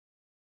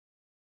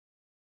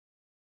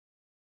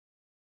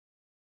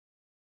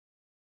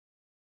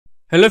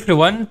Hello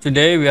everyone,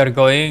 today we are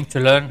going to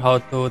learn how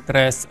to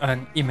trace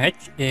an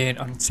image in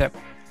Onshape.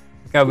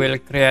 I will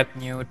create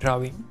new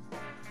drawing.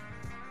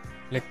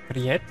 Click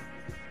create.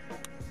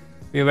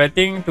 We're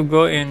waiting to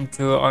go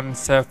into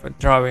Onshape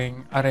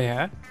drawing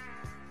area.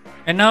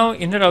 And now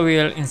in here I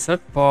will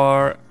insert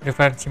for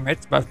reference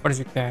image, but first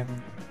you can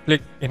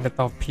click in the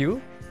top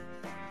view,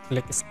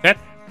 click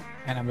sketch,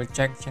 and I will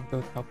change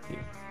into top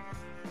view.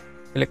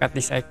 Click at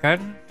this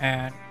icon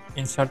and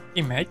insert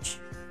image.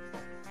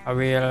 I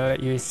will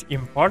use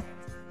import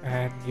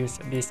and use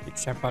this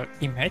example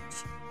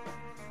image.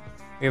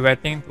 We're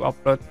waiting to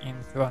upload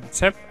into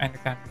Onshape and you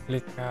can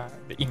click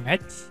the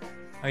image.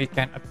 Now you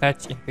can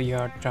attach into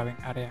your drawing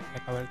area.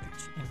 Like I will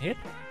touch in here.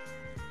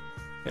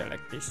 Okay,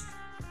 like this.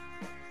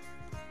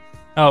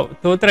 Now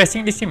to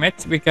tracing this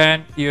image, we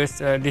can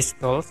use these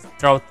tools,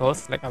 draw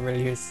tools. Like I will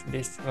use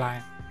this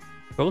line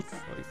tools.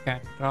 So you can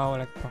draw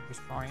like from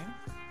this point.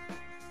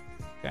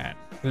 You can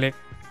click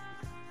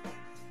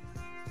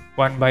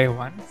one by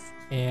one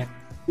in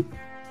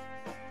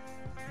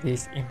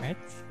this image,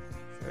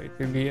 so it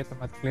will be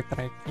automatically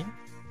tracking.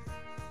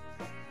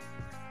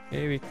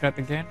 Okay, we create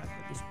again at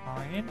this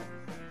point.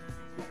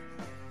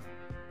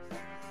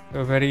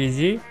 So very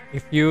easy.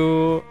 If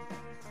you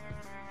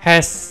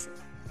has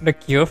the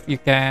cube, you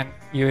can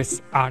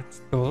use art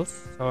tools.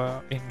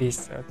 So in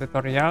this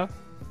tutorial,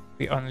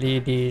 we only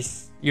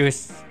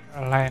use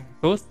line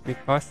tools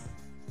because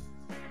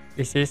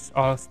this is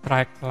all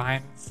strike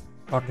lines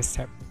for the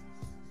shape.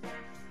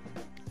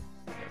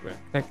 We'll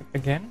take it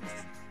again.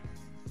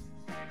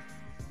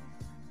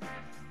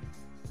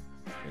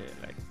 Okay,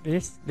 like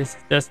this. This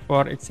is just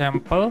for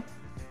example.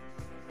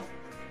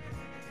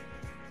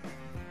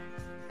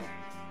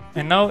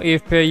 And now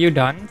if you're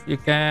done, you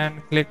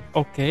can click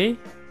OK.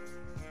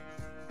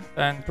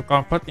 And to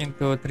convert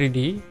into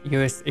 3D,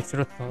 use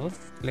Extrude tools.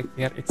 Click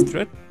here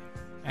Extrude,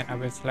 and I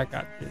will select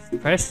at this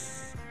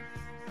face.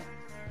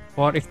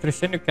 For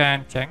extrusion, you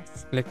can change.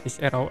 Click this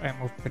arrow and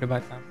move to the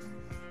bottom.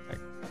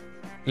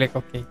 Click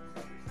OK.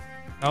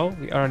 Now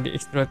we already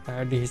extrude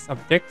these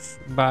objects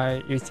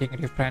by using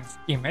reference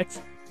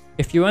image.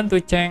 If you want to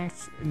change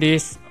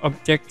this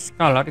object's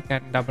color, you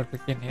can double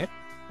click in here.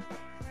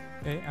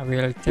 Okay, I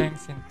will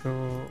change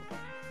into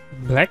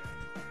black.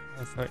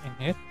 Also in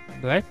here,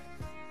 black,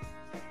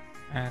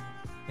 and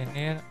in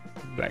here,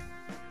 black.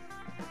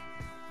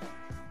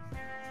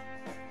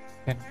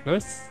 Can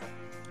close.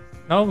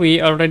 Now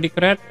we already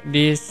create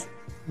these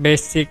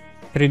basic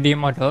 3D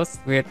models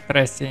with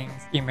tracing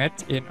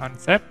image in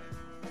Onshape.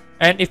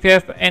 And if you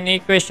have any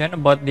question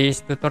about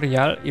this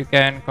tutorial, you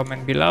can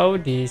comment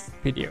below this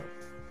video.